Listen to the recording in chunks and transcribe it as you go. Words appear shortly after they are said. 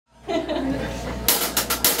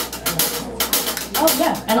Oh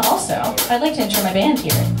yeah, and also, I'd like to intro my band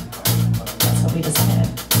here. That's what we decided.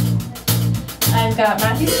 I've got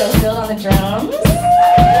Matthew Schofield on the drums.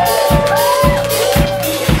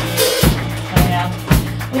 Oh yeah.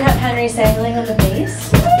 We have Henry Sangling on the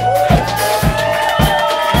bass.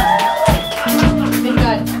 We've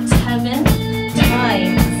got Tevin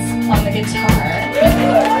Tynes on the guitar.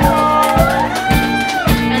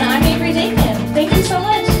 And I'm Avery Dakin. Thank you so much.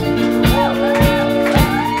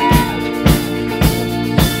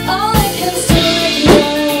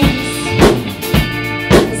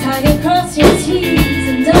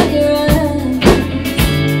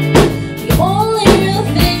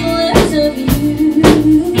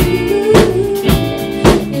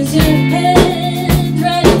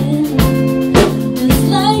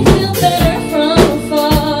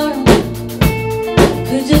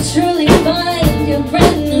 Truly find your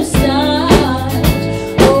brand new start,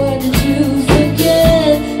 or did you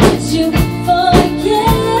forget? Did you forget?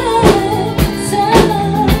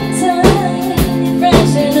 Sometime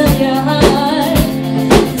freshen up your heart.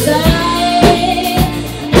 'Cause I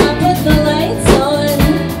put the lights on,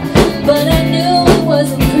 but I knew it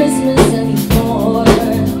wasn't Christmas anymore.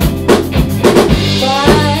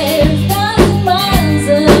 5,000 miles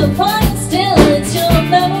apart, still it's your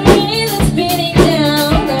memory that's beating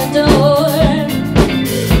down the door.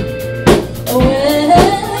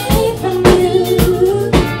 Away from you,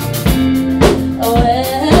 away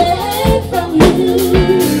from you,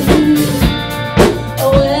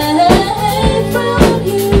 away from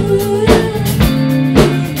you.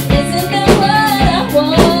 Isn't that what I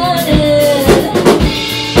wanted?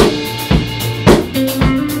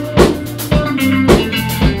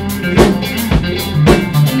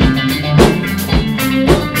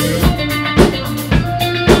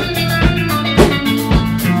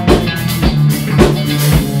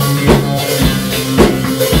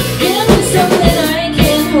 Give me something I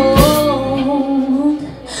can hold,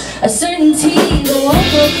 a certainty that won't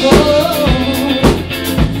go cold.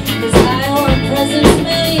 'Cause I want presents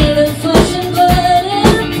made of flesh and blood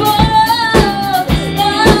and bone,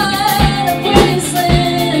 not a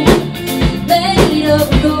bracelet made of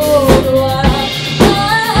gold. While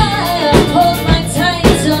I hold my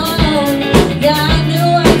tight on, yeah, I knew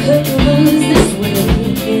I couldn't lose this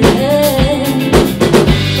weekend.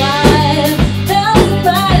 5,000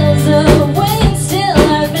 miles away, and still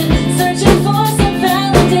I've been searching for some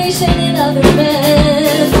validation in other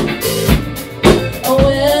men.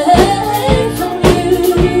 Away from you,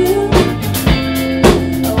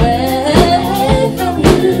 away from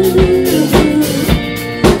you,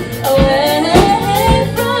 away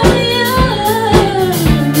from you.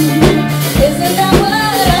 Isn't that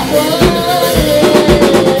what I wanted?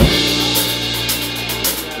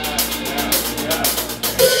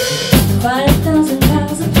 5,000